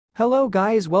Hello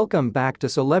guys, welcome back to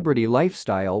Celebrity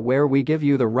Lifestyle where we give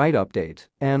you the right update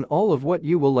and all of what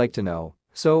you will like to know.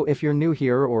 So if you're new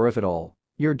here or if at all,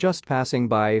 you're just passing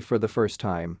by for the first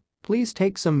time, please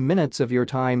take some minutes of your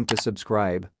time to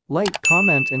subscribe, like,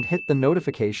 comment and hit the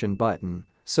notification button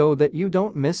so that you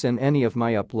don't miss in any of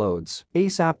my uploads.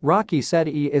 A$AP Rocky said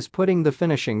he is putting the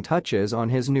finishing touches on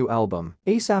his new album.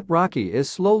 A$AP Rocky is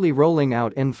slowly rolling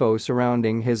out info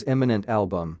surrounding his imminent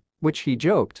album, which he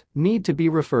joked need to be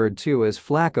referred to as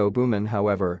Flacco Boomin'.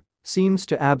 However, seems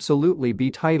to absolutely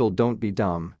be titled Don't Be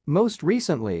Dumb. Most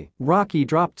recently, Rocky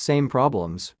dropped Same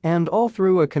Problems, and all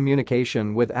through a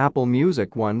communication with Apple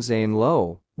Music one Zane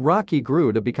Lowe, Rocky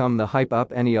grew to become the hype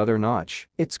up any other notch.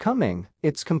 It's coming,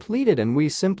 it's completed and we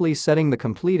simply setting the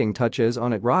completing touches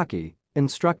on it, Rocky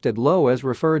instructed Lowe as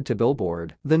referred to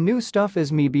Billboard. The new stuff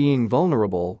is me being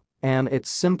vulnerable, and it's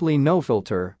simply no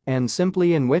filter, and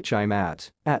simply in which I'm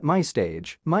at my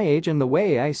stage, my age and the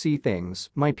way I see things,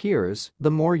 my peers,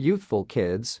 the more youthful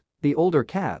kids, the older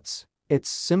cats. It's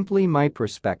simply my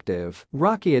perspective.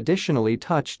 Rocky additionally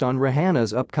touched on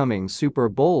Rihanna's upcoming Super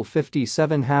Bowl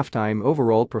 57 halftime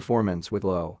overall performance with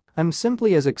Lowe. I'm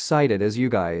simply as excited as you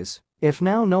guys. If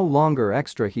now no longer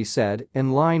extra, he said,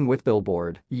 in line with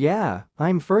Billboard. Yeah,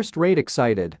 I'm first-rate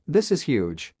excited. This is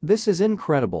huge. This is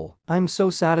incredible. I'm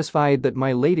so satisfied that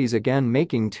my lady's again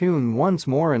making tune once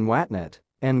more and Watnet,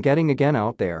 and getting again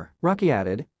out there. Rocky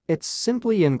added, it's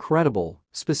simply incredible.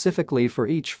 Specifically for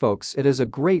each folks, it is a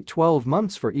great 12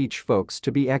 months for each folks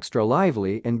to be extra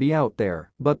lively and be out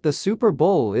there. But the Super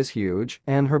Bowl is huge,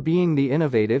 and her being the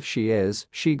innovative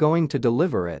she going to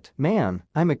deliver it. Man,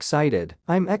 I'm excited.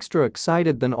 I'm extra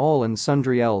excited than all and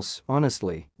sundry else,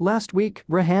 honestly. Last week,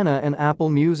 Rihanna and Apple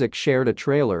Music shared a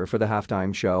trailer for the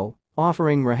halftime show,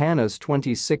 offering Rihanna's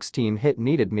 2016 hit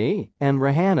Needed Me, and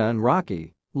Rihanna and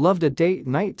Rocky loved a date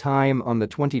night time on the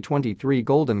 2023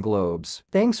 Golden Globes.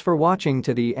 Thanks for watching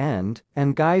to the end,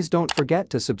 and guys, don't forget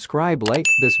to subscribe, like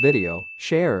this video,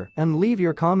 share, and leave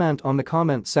your comment on the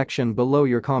comment section below.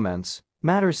 Your comments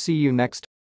matter. See you next time.